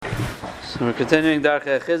So we're continuing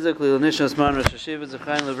Darchei HaChizuk, Lil Nishnas Man Chashivus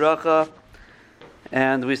Zechayim,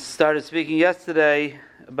 and we started speaking yesterday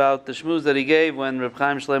about the shmuz that he gave when Reb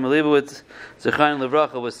Chaim Shlomo Leibowitz Zechayim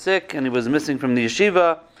Livracha was sick and he was missing from the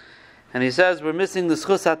yeshiva, and he says we're missing the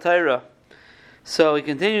schus HaTorah. So he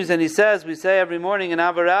continues and he says, we say every morning in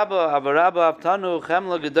Avarabba Avtanu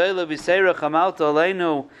Chemla Gedoyla V'Seira Chamalta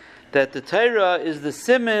Aleinu, that the Torah is the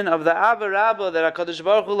siman of the Avarabba that HaKadosh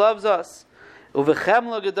Baruch Hu loves us.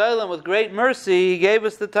 Uvechemla Gedoyla, with great mercy, He gave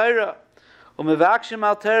us the Torah. Umevakshim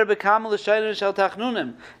al Torah b'kamal l'shayrin shel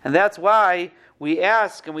tachnunim, and that's why we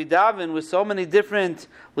ask and we daven with so many different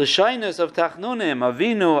l'shaynos of tachnunim,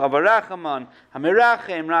 Avinu, Avarachaman,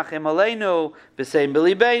 Hamirachem, Rachem Aleinu, B'seim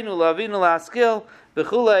B'libeinu, L'avinu L'askil,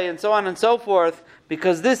 B'chulei, and so on and so forth,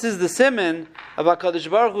 because this is the siman of HaKadosh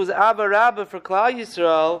Baruch Hu's Ava Rabbah for Klal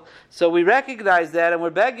Yisrael. So we recognize that, and we're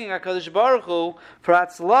begging HaKadosh Baruch Hu for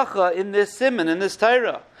Hatzlacha in this siman, in this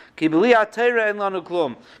Torah. Ki b'li ha-Torah en lanu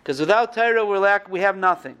klum, because without Torah we have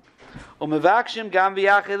nothing. We continue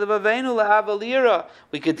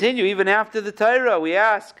even after the Torah. We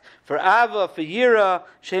ask for Ava, for Yira,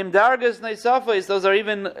 Shem Dargas Neisafais. Those are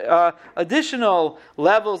even additional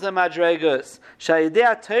levels and madregas.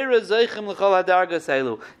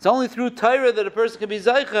 It's only through Torah that a person can be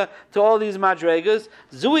Zaycha to all these madregas.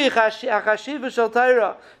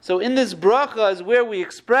 So in this bracha is where we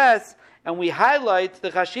express and we highlight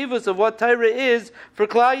the Chashivus of what Torah is for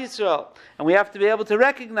Klal Yisrael. And we have to be able to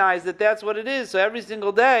recognize that that's what it is. So every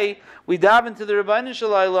single day, we dive into the Rebbeinu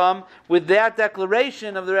Shalom with that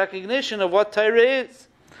declaration of the recognition of what Torah is.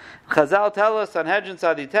 Chazal tell us on Hedron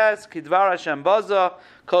Sadites, Kidvar Hashem Baza,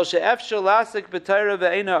 Kol she'efshel lasik b'Torah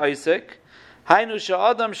ve'ena oisik, Hainu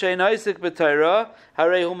she'adam she'ena oisik b'Torah,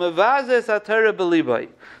 harei hu mevazes ha-Torah b'libay.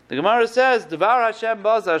 The Gemara says, Dvar Hashem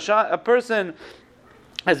Baza, a person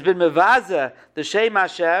has been mevaza, the Shem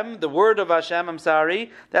Hashem, the word of Hashem,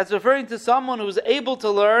 that's referring to someone who's able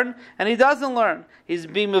to learn and he doesn't learn. He's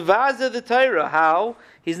being mevaza the Torah. How?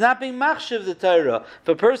 He's not being machshiv the Torah. If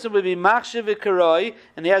a person would be machshiv v'karoi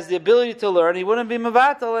and he has the ability to learn, he wouldn't be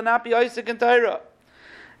mevatel and not be Isaac in Torah.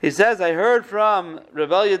 He says, I heard from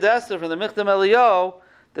Rebel Yedester from the Michtam Eliyahu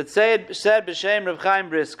that said b'shem Reb Chaim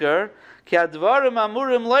Brisker, famous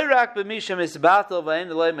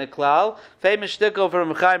shtickle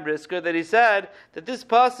from Chaim Brisker, that he said that this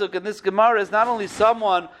pasuk and this Gemara is not only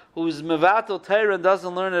someone who's mevatel Torah and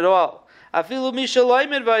doesn't learn at all. It could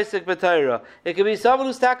be someone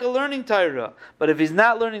who's learning Torah, but if he's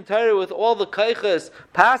not learning Torah with all the kaiches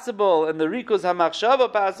possible and the rikus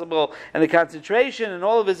hamachshava possible and the concentration and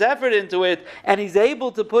all of his effort into it, and he's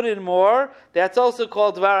able to put in more, that's also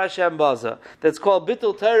called Dvar Hashem Baza. That's called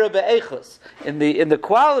Bittul Torah be'echus. In the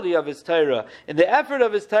quality of his Torah, in the effort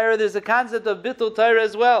of his Torah, there's a concept of Bittul Torah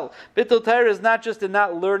as well. Bittul Torah is not just in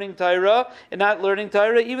not learning Torah,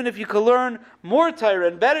 even if you can learn more Torah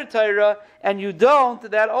and better Torah, and you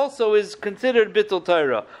don't, that also is considered Bittul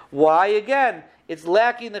Torah. Why? Again, it's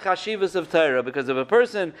lacking the Chashivus of Torah, because if a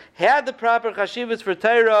person had the proper Chashivus for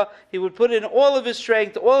Torah, he would put in all of his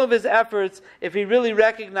strength, all of his efforts, if he really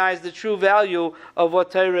recognized the true value of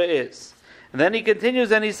what Torah is. And then he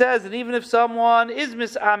continues and he says, and even if someone is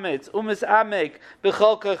misametz, umisamek,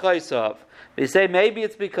 b'chol kachaisav, they say maybe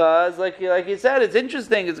it's because, like he said, it's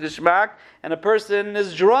interesting, it's geschmack, and a person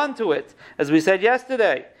is drawn to it, as we said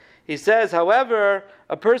yesterday. He says, however,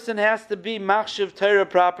 a person has to be machshiv Torah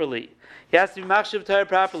properly. He has to be machshiv Torah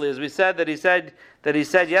properly, as we said that he said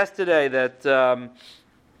yesterday that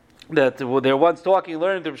they were once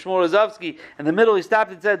learning to Shmuel Rozovsky. In the middle, he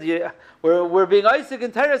stopped and said, "We're being Isaac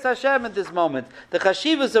and Teres Hashem at this moment." The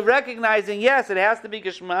Chashivus of recognizing, yes, it has to be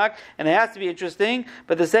geschmack and it has to be interesting,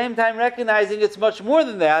 but at the same time recognizing it's much more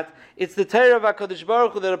than that. It's the Torah of HaKadosh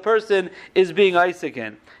Baruch Hu that a person is being Isaac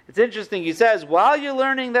in. It's interesting. He says, while you're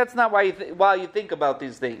learning, that's not while you think about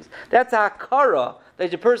these things. That's a HaTorah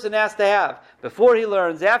that a person has to have before he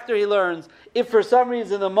learns, after he learns. If for some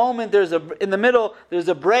reason in the moment in the middle there's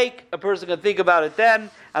a break, a person can think about it then.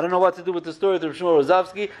 I don't know what to do with the story of Shmuel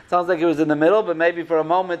Rozovsky. Sounds like it was in the middle, but maybe for a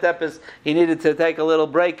moment he needed to take a little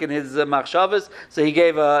break in his machshavas, so he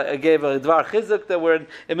gave a Dvar HaChizuk that we're in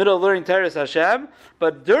the middle of learning Teres Hashem.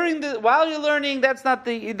 But while you're learning, that's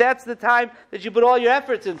the time that you put all your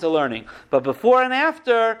efforts into learning. But before and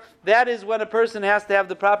after, that is when a person has to have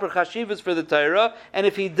the proper chashivas for the Torah, and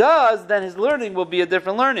if he does, then his learning will be a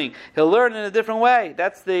different learning. He'll learn in a different way.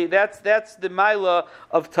 That's the Maila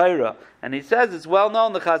of Torah. And he says, it's well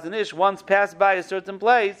known, the Chazon Ish once passed by a certain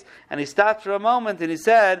place, and he stopped for a moment, and he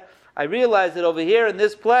said, I realized that over here in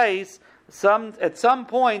this place, at some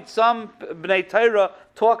point, some Bnei Torah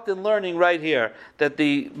talked in learning right here, that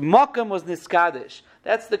the Mokum was Niskadish.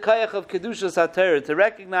 That's the kayach of Kedushas HaTorah, to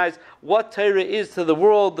recognize what Torah is to the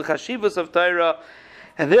world, the Chashivus of Torah.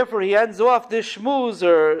 And therefore he ends off this shmuz,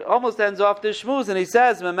 or almost ends off this shmuz, and he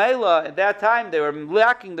says, Memela, at that time they were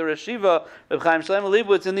lacking the Yeshiva, Reb Chaim Shlomo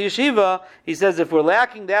Leibowitz in the Yeshiva. He says, if we're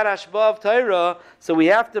lacking that Hashbah of Torah, so we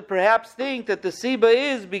have to perhaps think that the Siba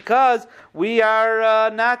is because we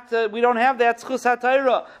are we don't have that Tzchus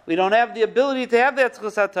HaTorah. We don't have the ability to have that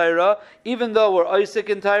Tzchus HaTorah, even though we're Oisik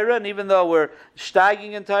in Torah, and even though we're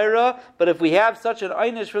Steiging in Torah. But if we have such an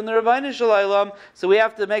Einish from the Rebbeinu Shalom, so we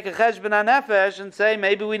have to make a Cheshbon HaNefesh and say,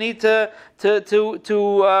 maybe we need to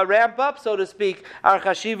ramp up, so to speak, our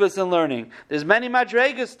Chashivus and learning. There's many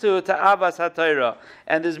madregas to Avas HaTorah,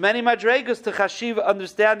 and there's many madregas to Chashiv,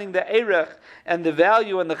 understanding the Erech and the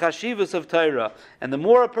value and the Chashivus of Torah. And the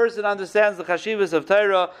more a person understands the Chashivus of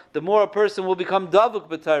Torah, the more a person will become Davuk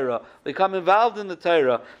b'Torah, become involved in the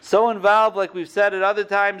Torah. So involved, like we've said at other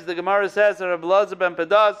times, the Gemara says, Rabbi Elazar ben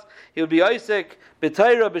Pedas, he would be Isaac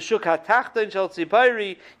b'Torah b'Shuk HaTachton shel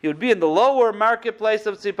Tzipari. He would be in the lower marketplace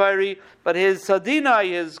of Tzipari, but his Sadina,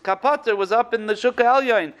 his Kapater, was up in the Shuk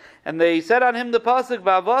HaElyon. And they said on him the pasuk,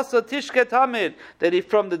 "Va'avasa tishke tamid," that he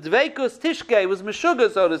from the dveikus tishke was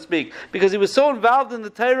meshuga, so to speak, because he was so involved in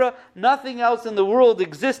the Torah. Nothing else in the world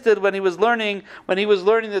existed when he was learning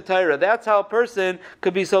the Torah. That's how a person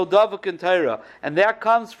could be so davuk in Torah, and that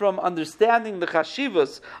comes from understanding the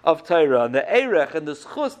chashivus of Torah and the erech and the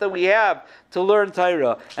schus that we have to learn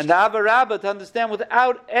Torah, and the Ava Rabbah to understand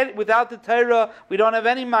without the Torah we don't have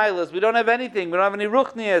any milas, we don't have anything, we don't have any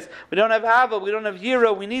ruchnias, we don't have Ava, we don't have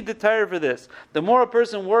Yira. We need the Torah for this. The more a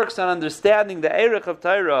person works on understanding the erech of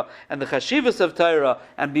Torah and the chashivus of Torah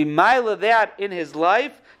and be mila that in his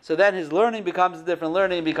life, so then his learning becomes a different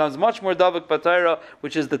learning, becomes much more davuk b'Torah,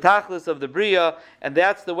 which is the tachlis of the bria, and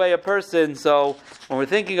that's the way a person. So when we're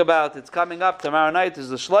thinking about it's coming up tomorrow night is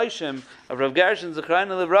the shloshim of Rav Gershon Zechariah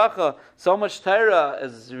Livracha. So much Torah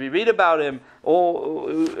as we read about him.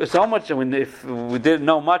 So much. I mean, if we didn't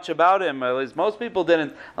know much about him, at least most people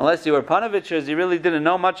didn't, unless you were Panovichers, you really didn't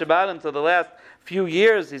know much about him till the last few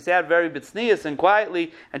years. He sat very b'tznius and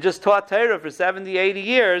quietly and just taught Torah for 70, 80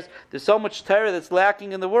 years. There's so much Torah that's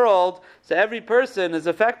lacking in the world, so every person is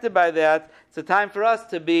affected by that. It's a time for us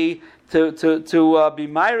to be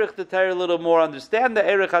myrich the Torah a little more, understand the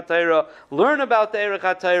Erech HaTorah, learn about the Erech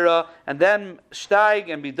HaTorah, and then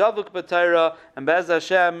steig and be davuk b'Torah, and Be'ez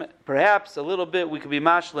Hashem, perhaps a little bit we could be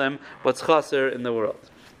mashlim what's chaser in the world.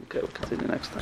 Okay, we'll continue next time.